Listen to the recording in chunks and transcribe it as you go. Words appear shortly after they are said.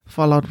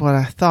followed what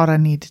I thought I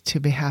needed to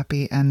be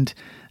happy, and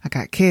I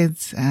got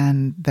kids,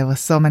 and there were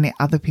so many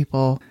other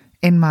people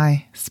in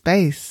my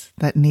space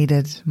that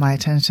needed my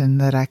attention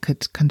that I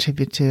could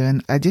contribute to,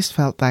 and I just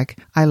felt like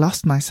I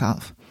lost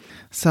myself.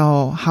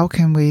 So how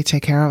can we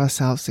take care of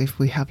ourselves if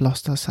we have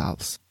lost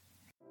ourselves?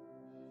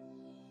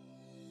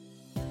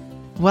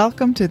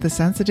 Welcome to the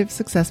Sensitive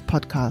Success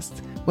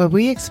Podcast, where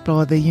we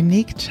explore the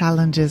unique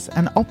challenges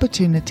and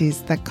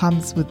opportunities that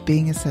comes with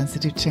being a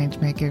sensitive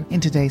changemaker in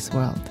today's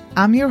world.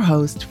 I'm your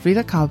host,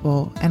 Frida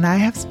Carbo, and I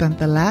have spent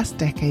the last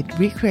decade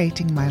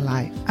recreating my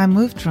life. I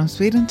moved from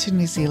Sweden to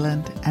New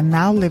Zealand and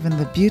now live in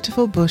the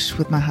beautiful bush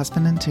with my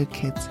husband and 2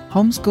 kids,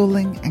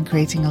 homeschooling and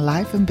creating a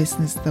life and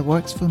business that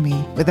works for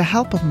me with the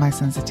help of my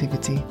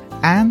sensitivity,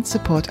 and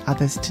support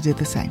others to do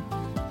the same.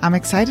 I'm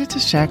excited to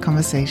share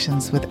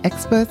conversations with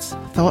experts,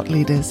 thought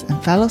leaders,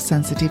 and fellow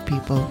sensitive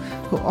people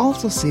who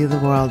also see the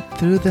world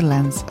through the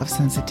lens of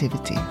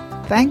sensitivity.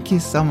 Thank you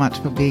so much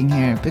for being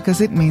here,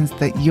 because it means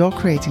that you're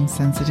creating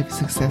sensitive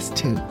success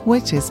too,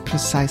 which is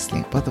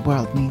precisely what the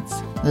world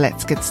needs.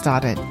 Let's get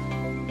started.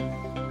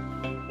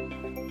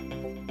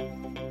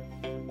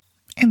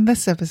 In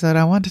this episode,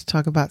 I want to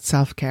talk about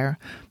self-care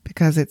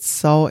because it's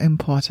so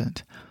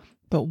important.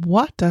 But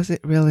what does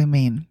it really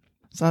mean?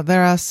 So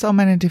there are so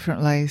many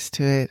different layers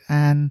to it,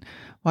 and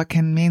what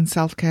can mean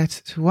self-care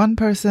to one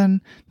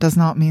person does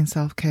not mean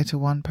self-care to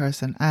one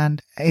person,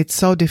 and it's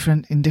so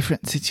different in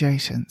different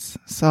situations.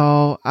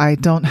 So I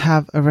don't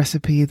have a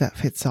recipe that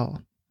fits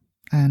all.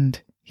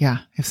 And yeah,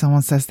 if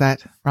someone says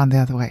that, run the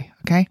other way,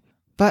 okay?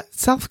 But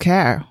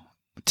self-care,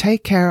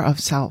 take care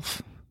of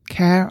self,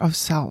 care of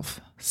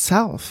self,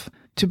 self.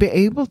 To be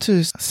able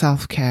to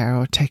self-care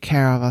or take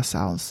care of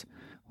ourselves,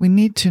 we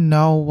need to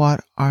know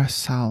what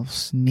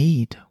ourselves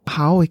need,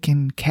 how we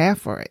can care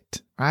for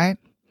it, right?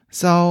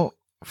 So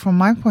from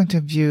my point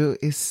of view,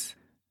 is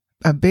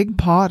a big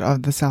part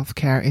of the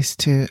self-care is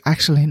to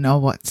actually know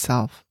what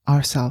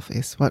ourself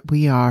is, what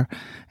we are,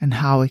 and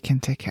how we can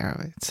take care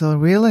of it. So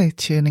really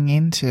tuning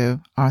into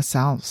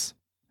ourselves.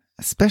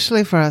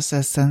 Especially for us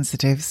as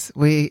sensitives,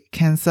 we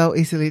can so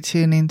easily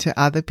tune into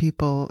other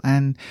people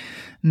and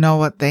know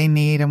what they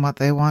need and what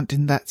they want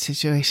in that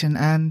situation,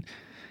 and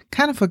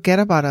kind of forget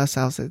about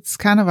ourselves. It's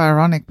kind of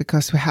ironic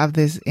because we have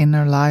this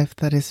inner life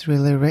that is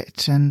really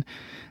rich, and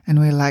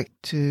we like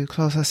to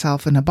close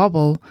ourselves in a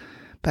bubble,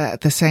 but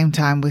at the same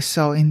time we're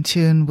so in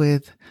tune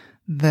with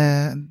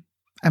the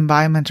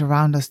environment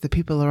around us, the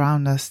people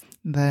around us,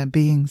 the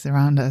beings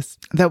around us,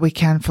 that we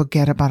can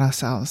forget about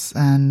ourselves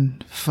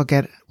and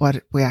forget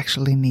what we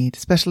actually need,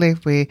 especially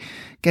if we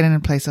get in a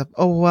place of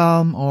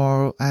overwhelm,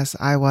 or as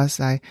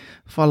I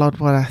followed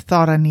what I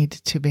thought I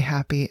needed to be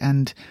happy,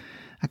 and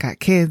I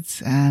got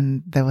kids,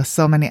 and there were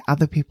so many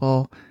other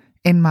people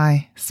in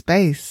my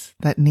space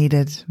that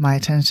needed my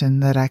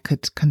attention that I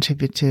could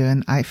contribute to,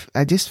 and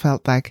I just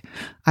felt like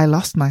I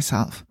lost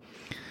myself.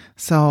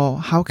 So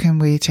how can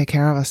we take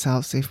care of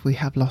ourselves if we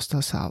have lost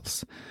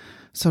ourselves?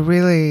 So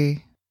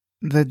really,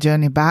 the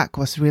journey back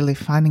was really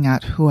finding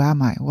out, who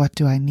am I? What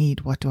do I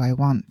need? What do I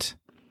want?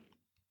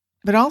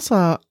 But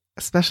also,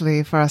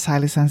 especially for us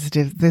highly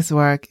sensitive, this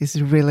work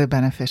is really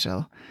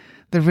beneficial.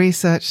 The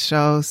research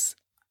shows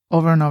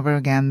over and over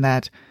again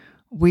that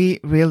we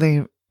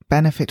really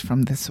benefit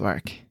from this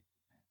work.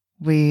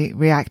 We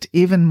react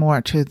even more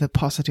to the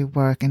positive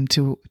work and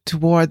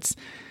towards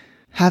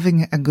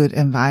having a good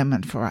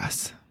environment for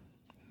us.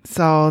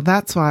 So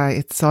that's why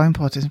it's so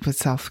important with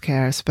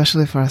self-care,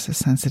 especially for us as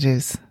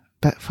sensitives,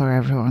 but for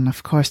everyone,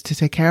 of course, to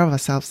take care of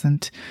ourselves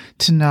and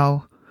to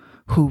know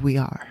who we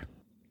are.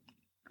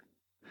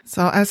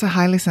 So as a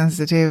highly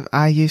sensitive,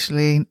 I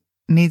usually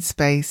need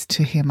space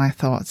to hear my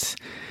thoughts,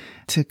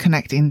 to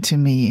connect into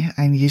me.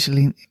 I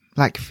usually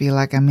feel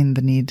like I'm in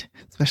the need,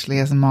 especially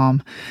as a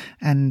mom.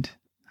 And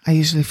I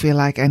usually feel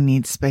like I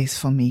need space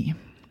for me.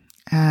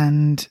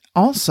 And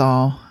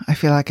also I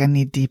feel like I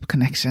need deep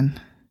connection.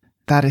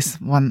 That is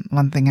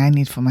one thing I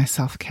need for my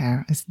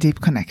self-care, is deep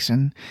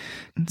connection.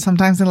 And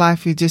sometimes in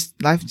life,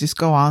 life just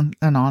go on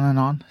and on and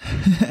on.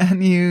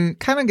 And you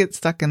kind of get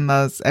stuck in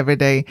those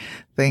everyday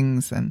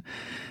things, and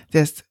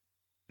just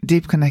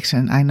deep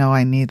connection. I know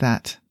I need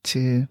that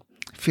to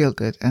feel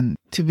good and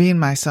to be in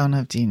my zone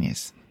of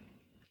genius.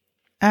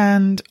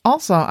 And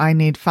also I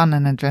need fun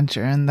and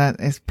adventure, and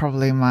that is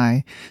probably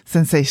my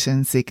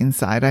sensation-seeking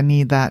side. I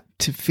need that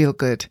to feel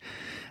good.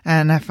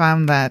 And I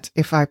found that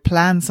if I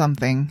plan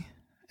something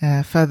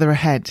further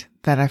ahead,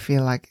 that I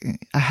feel like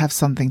I have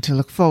something to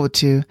look forward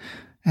to,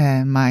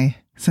 my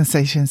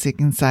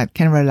sensation-seeking side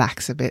can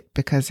relax a bit,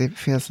 because it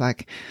feels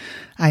like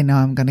I know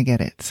I'm going to get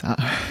it. So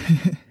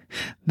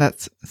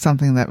that's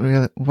something that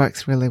really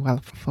works really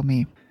well for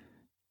me.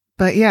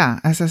 But yeah,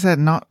 as I said,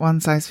 not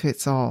one size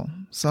fits all.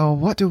 So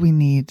what do we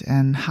need,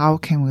 and how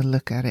can we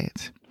look at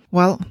it?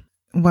 Well,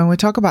 when we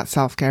talk about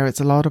self-care, it's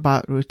a lot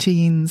about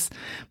routines,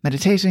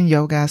 meditation,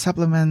 yoga,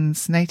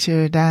 supplements,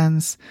 nature,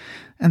 dance,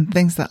 and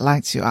things that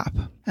lights you up.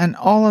 And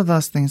all of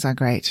those things are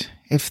great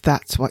if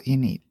that's what you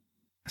need.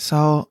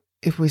 So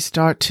if we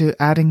start to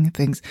adding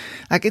things,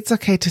 like it's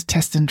okay to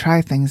test and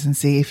try things and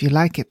see if you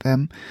like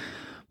them,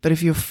 But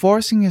if you're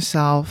forcing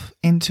yourself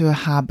into a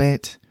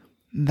habit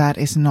that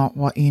is not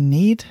what you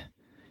need,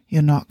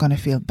 you're not going to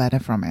feel better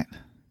from it.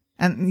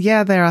 And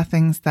yeah, there are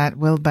things that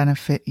will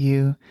benefit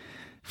you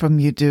from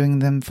you doing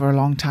them for a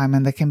long time,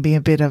 and there can be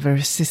a bit of a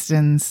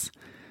resistance.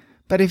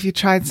 But if you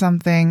tried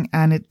something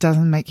and it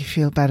doesn't make you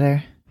feel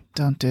better,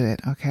 don't do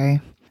it, okay?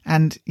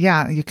 And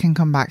yeah, you can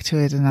come back to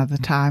it another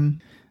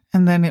time,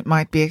 and then it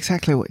might be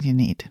exactly what you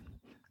need.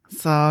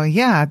 So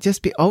yeah,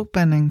 just be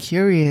open and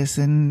curious,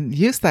 and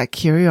use that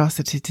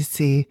curiosity to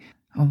see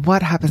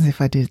what happens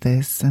if I do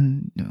this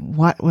and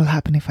what will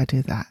happen if I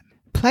do that.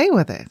 Play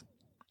with it.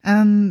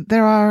 And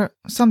there are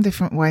some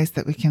different ways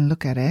that we can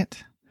look at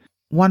it.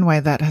 One way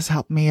that has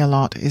helped me a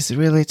lot is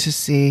really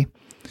to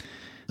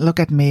look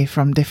at me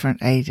from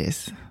different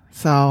ages.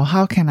 So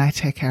how can I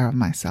take care of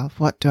myself?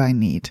 What do I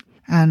need?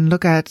 And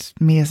look at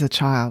me as a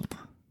child.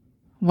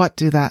 What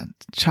do that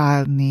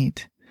child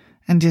need?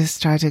 And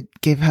just try to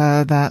give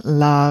her that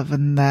love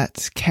and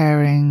that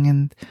caring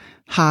and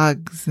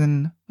hugs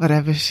and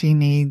whatever she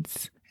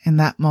needs in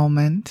that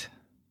moment.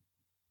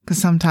 Because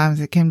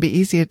sometimes it can be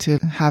easier to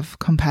have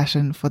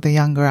compassion for the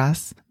younger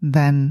us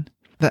than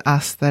the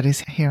us that is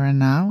here and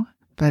now.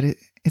 But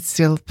it's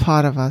still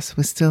part of us.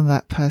 We're still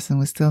that person.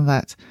 We're still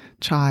that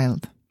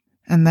child.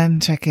 And then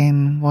check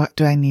in, what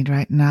do I need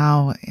right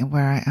now,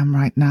 where I am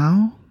right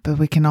now? But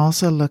we can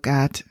also look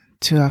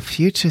to our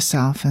future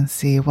self and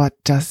see,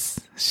 what does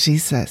she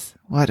says?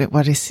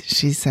 What is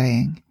she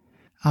saying?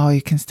 Oh,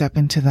 you can step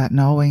into that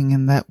knowing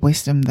and that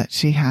wisdom that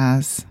she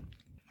has,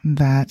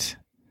 that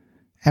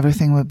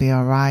everything will be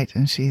all right,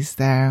 and she's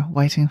there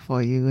waiting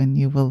for you, and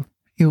you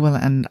will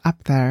end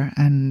up there.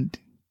 And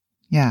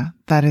yeah,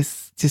 that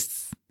is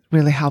just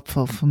really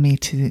helpful for me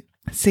to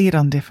see it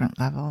on different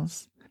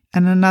levels.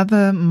 And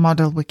another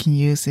model we can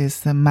use is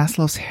the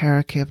Maslow's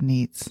hierarchy of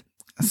needs.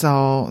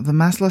 So the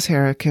Maslow's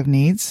hierarchy of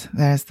needs,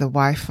 there's the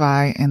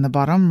Wi-Fi in the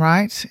bottom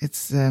right.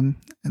 It's the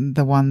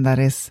one that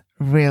is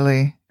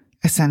really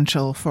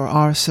essential for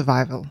our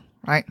survival,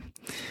 right?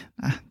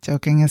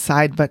 Joking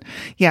aside, but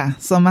yeah,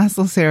 so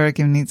Maslow's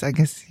hierarchy of needs, I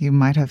guess you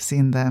might have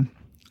seen the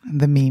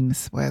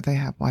memes where they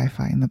have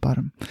Wi-Fi in the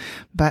bottom.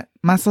 But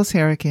Maslow's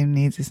hierarchy of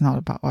needs is not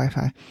about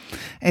Wi-Fi.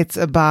 It's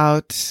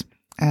about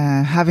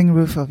having a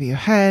roof over your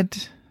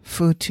head,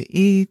 food to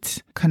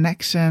eat,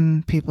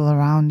 connection, people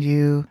around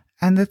you.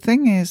 And the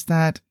thing is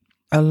that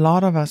a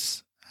lot of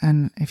us,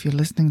 and if you're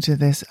listening to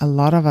this, a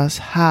lot of us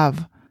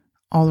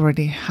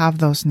already have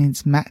those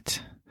needs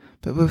met,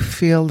 but we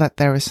feel that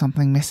there is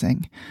something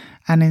missing.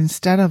 And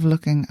instead of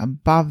looking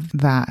above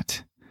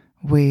that,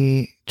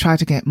 we try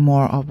to get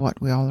more of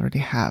what we already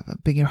have: a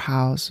bigger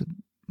house,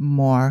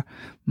 more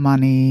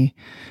money,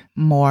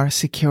 more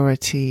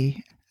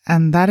security.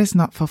 And that is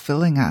not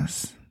fulfilling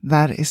us.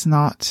 That is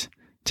not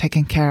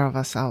taking care of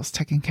ourselves,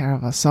 taking care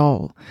of our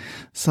soul.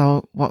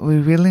 So what we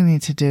really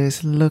need to do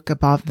is look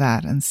above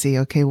that and see,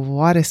 okay,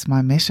 what is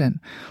my mission?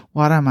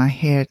 What am I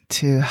here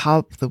to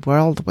help the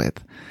world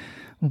with?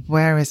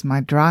 Where is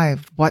my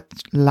drive? What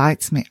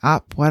lights me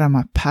up? What am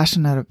I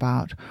passionate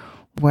about?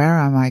 Where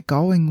am I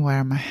going? Where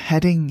am I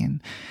heading?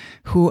 And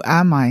who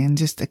am I? And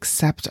just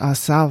accept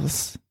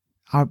ourselves,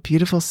 our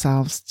beautiful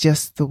selves,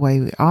 just the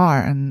way we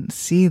are, and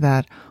see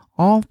that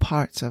all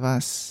parts of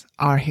us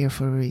are here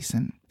for a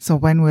reason. So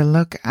when we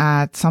look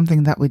at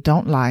something that we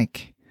don't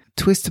like,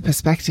 twist the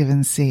perspective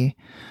and see,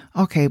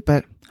 okay,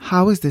 but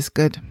how is this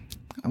good?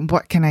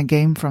 What can I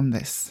gain from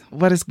this?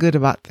 What is good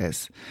about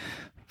this?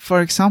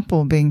 For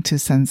example, being too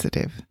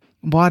sensitive.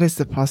 What is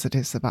the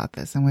positives about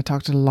this? And we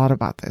talked a lot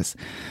about this.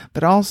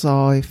 But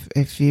also,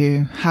 if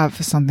you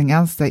have something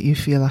else that you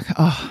feel like,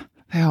 oh,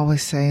 they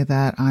always say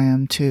that I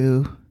am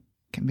too,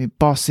 can be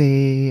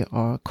bossy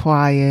or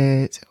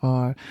quiet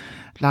or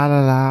la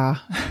la la.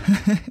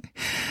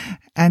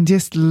 And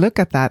just look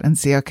at that and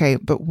see, okay,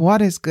 but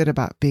what is good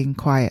about being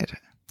quiet?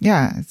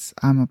 Yeah,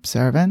 I'm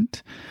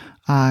observant.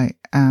 I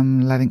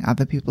am letting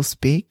other people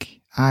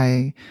speak.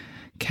 I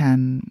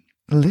can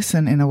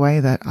listen in a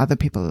way that other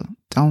people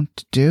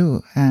don't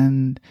do.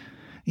 And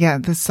yeah,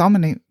 there's so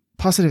many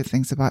positive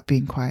things about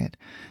being quiet,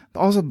 but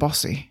also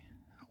bossy.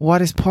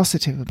 What is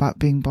positive about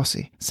being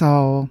bossy?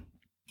 So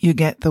you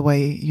get the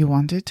way you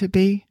want it to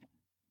be.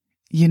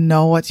 You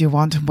know what you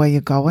want and where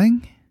you're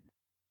going.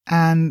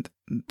 And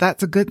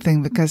that's a good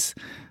thing, because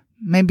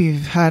maybe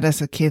you've heard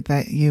as a kid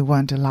that you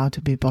weren't allowed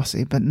to be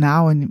bossy, but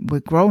now when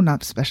we're grown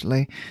up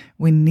especially,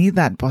 we need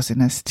that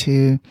bossiness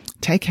to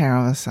take care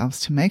of ourselves,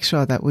 to make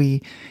sure that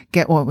we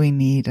get what we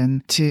need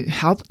and to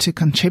help to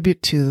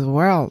contribute to the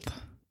world.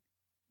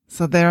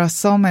 So there are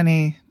so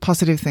many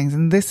positive things,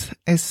 and this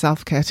is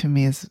self-care to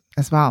me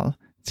as well,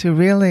 to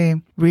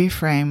really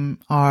reframe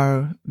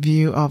our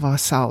view of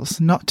ourselves,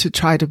 not to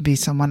try to be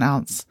someone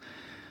else,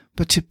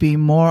 but to be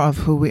more of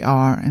who we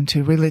are and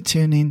to really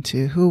tune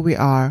into who we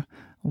are,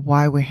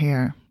 why we're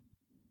here.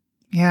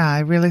 Yeah, I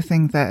really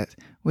think that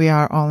we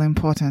are all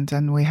important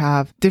and we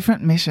have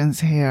different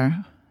missions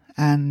here,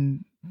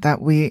 and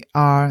that we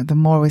are, the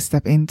more we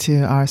step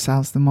into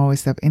ourselves, the more we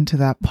step into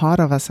that part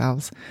of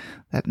ourselves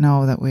that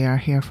know that we are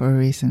here for a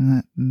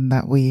reason,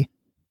 that we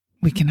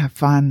we can have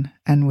fun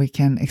and we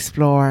can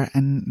explore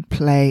and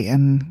play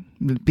and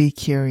be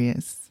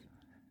curious,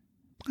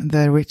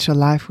 the richer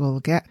life we'll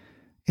get.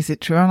 Is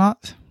it true or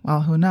not?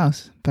 Well, who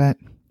knows? But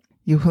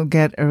you will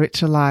get a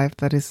richer life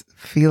that is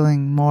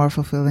feeling more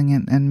fulfilling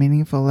and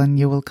meaningful, and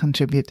you will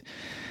contribute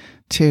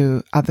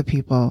to other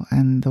people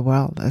and the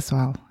world as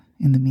well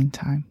in the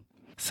meantime.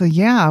 So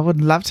yeah, I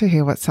would love to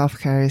hear what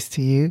self-care is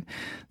to you.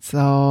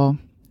 So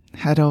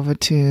head over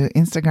to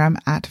Instagram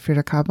at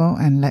Frida Kahbo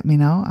and let me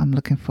know. I'm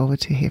looking forward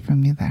to hear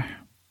from you there.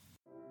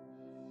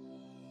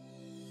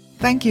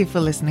 Thank you for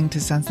listening to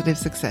Sensitive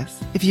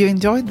Success. If you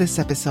enjoyed this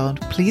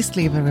episode, please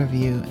leave a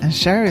review and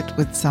share it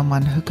with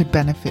someone who could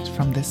benefit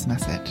from this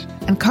message.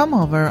 And come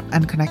over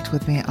and connect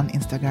with me on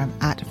Instagram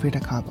at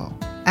Frida Kahbo.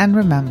 And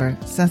remember,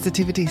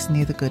 sensitivity is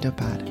neither good or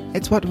bad.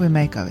 It's what we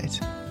make of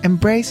it.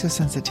 Embrace your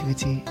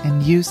sensitivity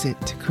and use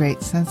it to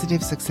create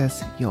sensitive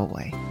success your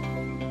way.